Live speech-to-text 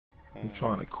I'm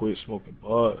trying to quit smoking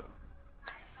bud.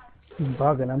 He's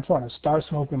bugging. I'm trying to start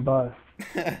smoking bud.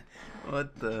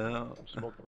 What the hell? I'm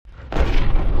smoking.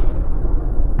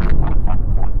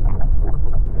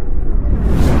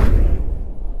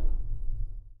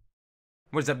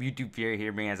 What's up, YouTube? Fury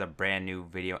here, bringing us a brand new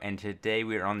video, and today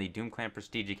we are on the Doom Clan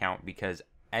Prestige account because,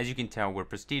 as you can tell, we're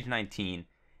Prestige 19,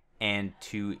 and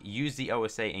to use the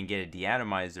OSA and get a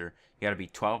de-atomizer, you gotta be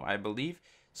 12, I believe.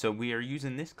 So we are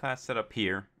using this class setup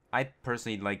here. I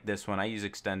personally like this one. I use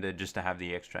extended just to have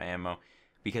the extra ammo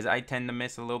because I tend to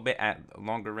miss a little bit at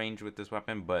longer range with this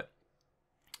weapon, but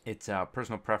it's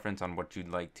personal preference on what you'd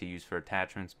like to use for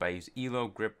attachments. But I use ELO,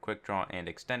 grip, quick draw, and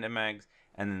extended mags.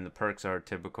 And then the perks are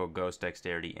typical ghost,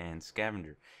 dexterity, and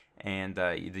scavenger. And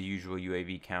the usual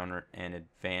UAV counter and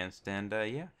advanced. And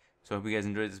yeah. So I hope you guys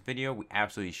enjoyed this video. We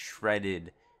absolutely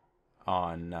shredded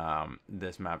on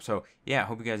this map. So yeah, I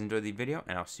hope you guys enjoyed the video.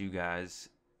 And I'll see you guys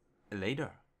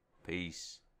later.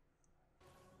 Peace.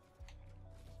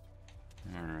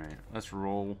 Alright, let's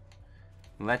roll.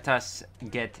 Let us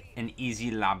get an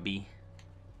easy lobby.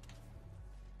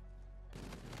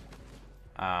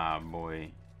 Ah,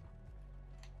 boy.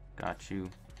 Got you.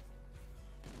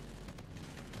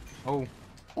 Oh.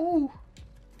 Ooh.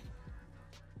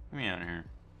 Get me out of here.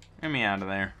 Get me out of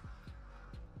there.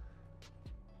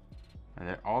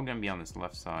 They're all gonna be on this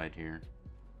left side here.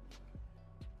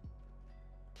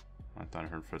 I thought I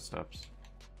heard footsteps.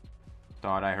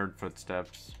 Thought I heard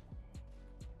footsteps.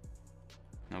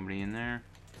 Nobody in there.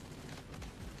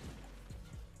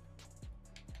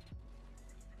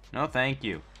 No, thank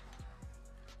you.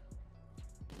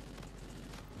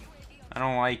 I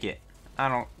don't like it. I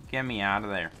don't. Get me out of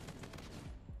there.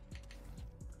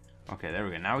 Okay, there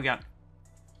we go. Now we got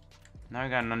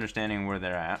an understanding of where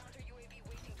they're at.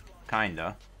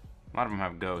 Kinda. A lot of them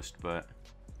have ghost, but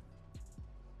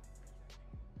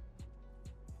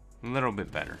a little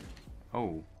bit better.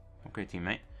 Oh, okay,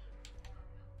 teammate.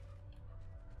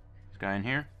 This guy in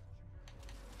here.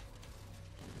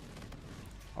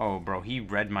 Oh, bro, he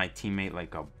read my teammate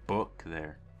like a book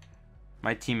there.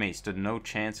 My teammate stood no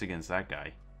chance against that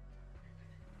guy.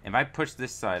 If I push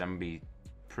this side, I'm gonna be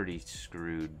pretty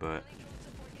screwed, but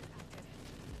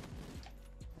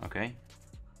okay.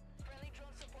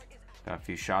 Got a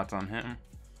few shots on him.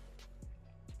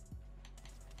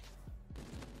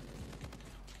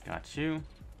 Got you.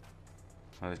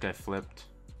 Oh, this guy flipped.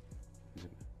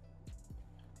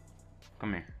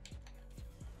 Come here.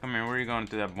 Come here, where are you going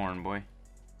to that barn, boy?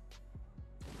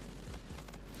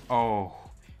 Oh,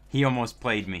 he almost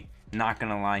played me. Not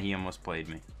gonna lie, he almost played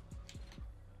me.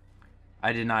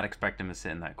 I did not expect him to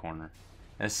sit in that corner.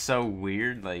 That's so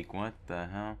weird, like, what the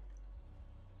hell?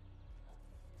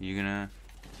 You gonna...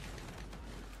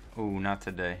 Oh, not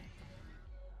today.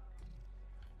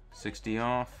 60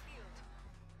 off.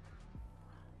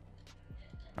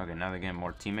 Okay, now they're getting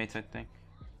more teammates, I think.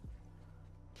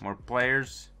 More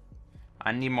players.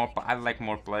 I need more, I like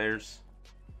more players.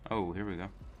 Oh, here we go.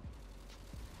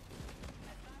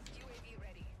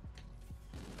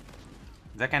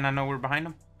 Does that guy not know we're behind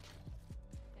him?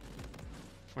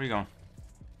 Where are you going?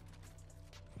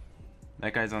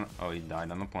 That guy's on... Oh, he died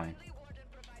on the plane.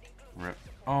 Rip.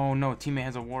 Oh, no. Teammate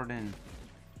has a warden.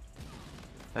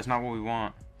 That's not what we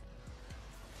want.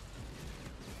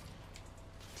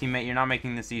 Teammate, you're not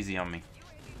making this easy on me.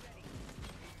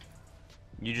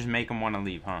 You just make them want to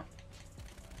leave, huh?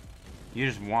 You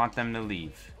just want them to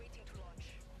leave.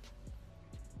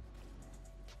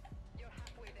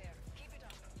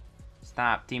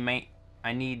 Stop, teammate.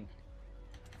 I need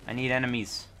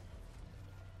enemies.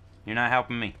 You're not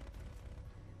helping me.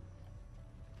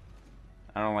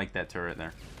 I don't like that turret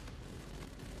there.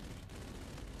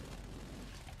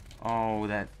 Oh,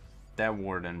 that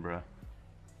warden, bro.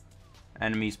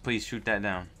 Enemies, please shoot that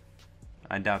down.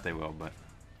 I doubt they will, but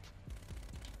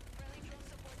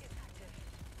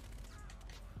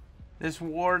this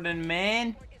warden,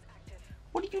 man.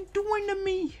 What are you doing to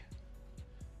me?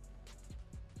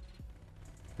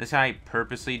 This guy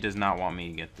purposely does not want me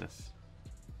to get this.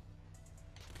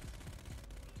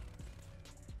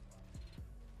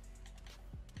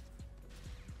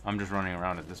 I'm just running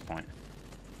around at this point.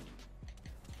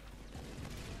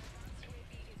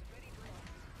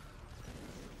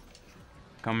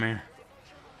 Come here.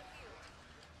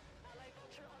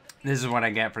 This is what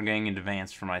I get for getting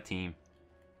advanced for my team.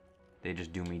 They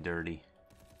just do me dirty.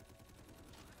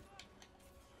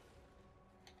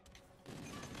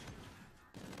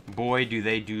 Boy, do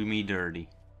they do me dirty.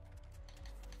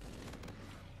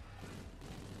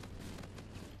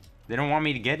 They don't want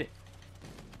me to get it.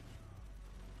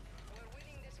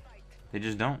 They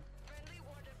just don't.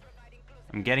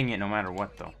 I'm getting it no matter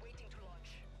what, though.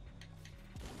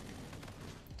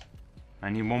 I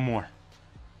need one more.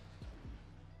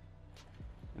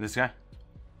 This guy?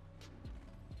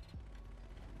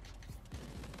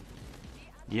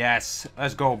 Yes,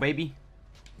 let's go, baby.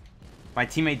 My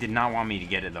teammate did not want me to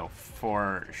get it, though.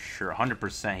 For sure,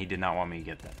 100% he did not want me to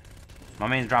get that. My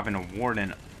man's dropping a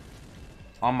warden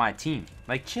on my team.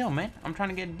 Like, chill, man. I'm trying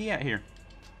to get a D out here.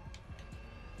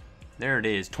 There it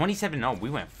is. 27-0. We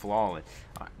went flawless.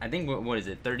 I think, what is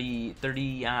it?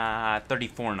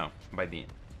 34-0 by the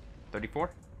end. 34?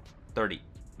 30.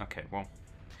 Okay, well.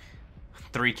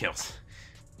 3 kills.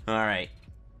 Alright.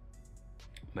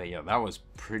 But, yo, that was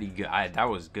pretty good. That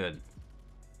was good.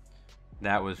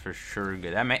 That was for sure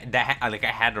good. Like, I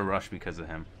had to rush because of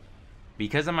him.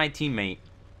 Because of my teammate,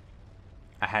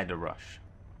 I had to rush.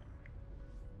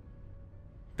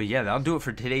 But yeah, that'll do it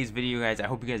for today's video, guys. I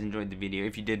hope you guys enjoyed the video.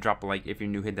 If you did, drop a like. If you're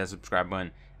new, hit that subscribe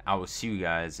button. I will see you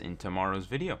guys in tomorrow's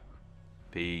video.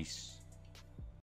 Peace.